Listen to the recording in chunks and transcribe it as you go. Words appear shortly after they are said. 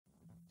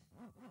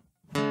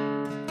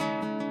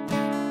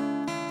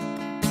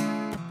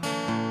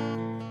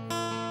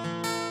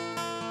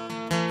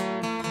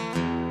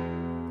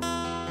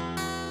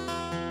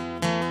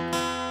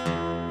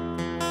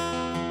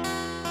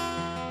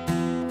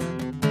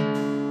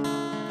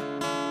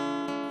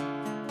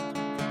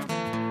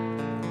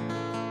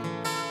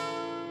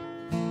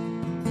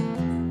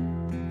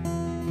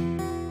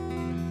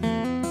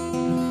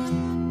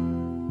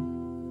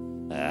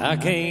I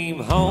came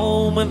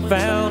home and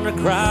found her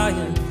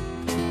crying.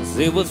 I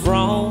said, what's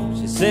wrong?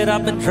 She said,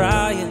 I've been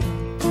trying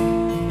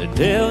to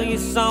tell you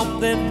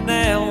something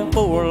now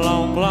for a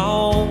long,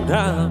 long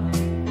time.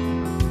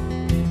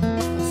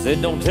 I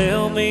said, don't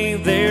tell me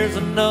there's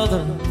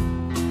another.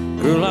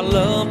 Girl, I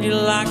love you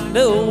like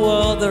no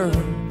other.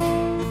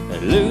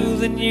 And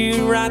losing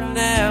you right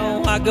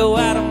now, I go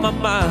out of my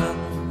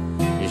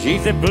mind. And she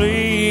said,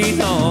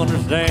 please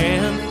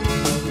understand.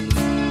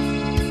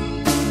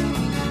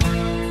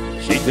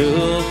 She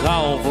took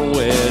off her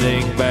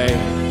wedding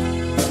band.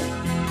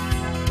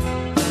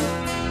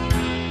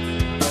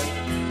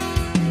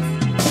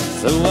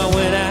 So I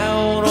went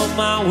out on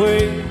my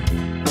way.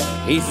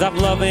 He stopped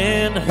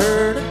loving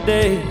her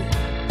today.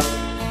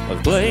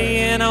 Was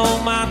playing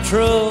on my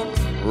truck's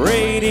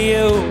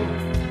radio.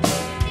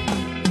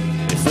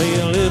 They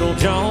say a little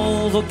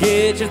Jones will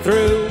get you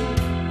through.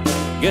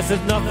 Guess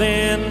there's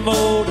nothing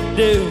more to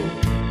do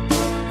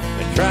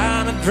than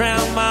trying to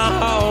drown my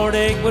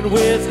heartache with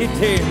whiskey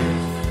tears.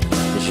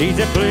 She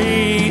said,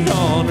 please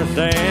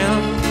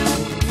understand.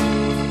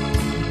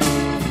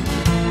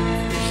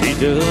 She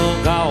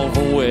took off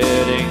her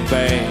wedding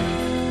band.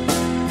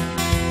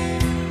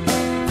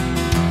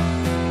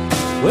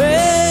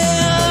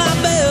 Well, I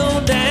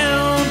fell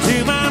down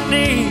to my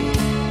knees.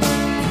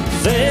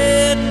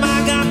 Said,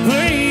 my God,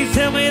 please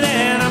tell me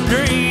that I'm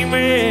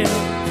dreaming.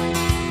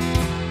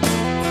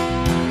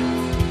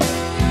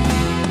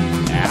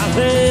 I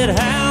said,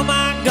 how am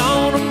I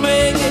gonna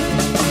make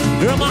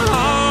it? Girl, my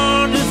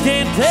heart just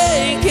can't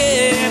take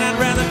it. I'd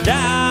rather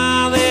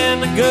die than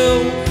to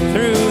go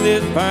through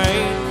this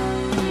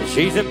pain.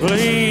 She said,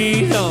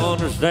 please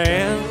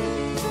understand.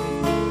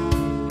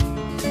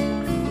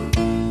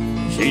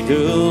 She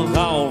took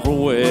off her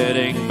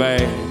wedding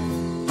band.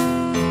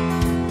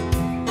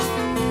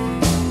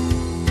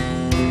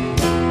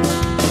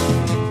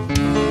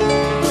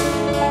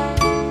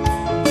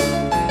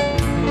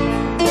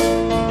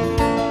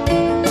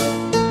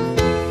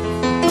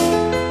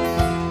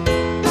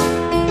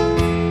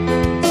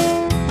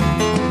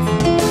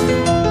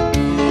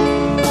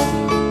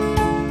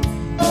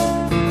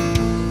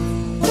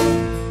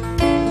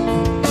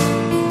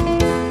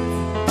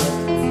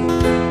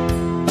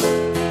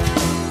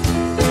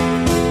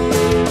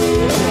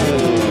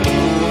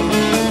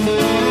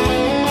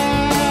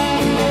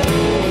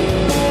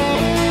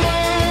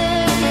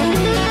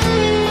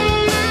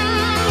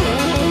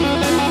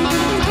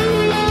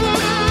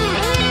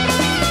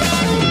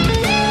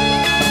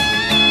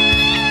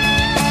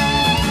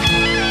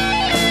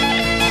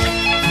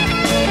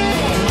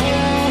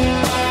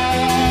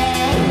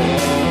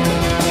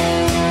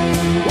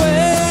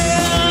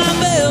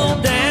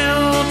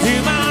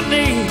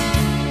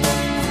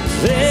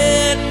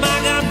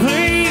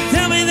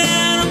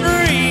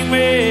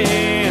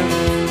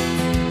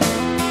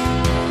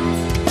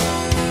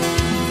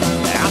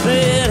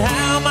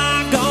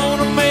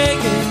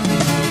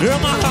 Girl,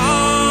 my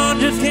heart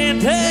just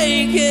can't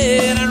take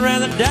it. I'd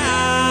rather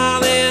die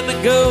than to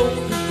go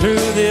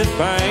through this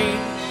pain.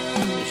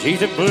 She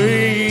said,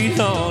 please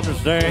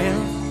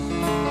understand.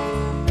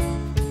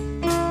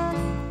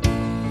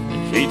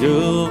 She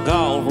took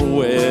off her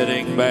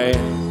wedding band.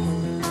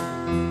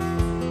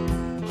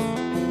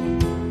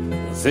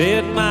 I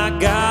said, my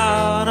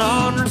God,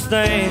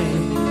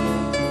 understand.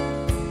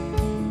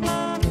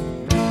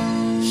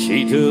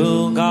 She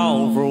took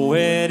off her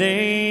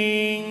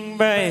wedding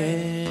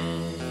band.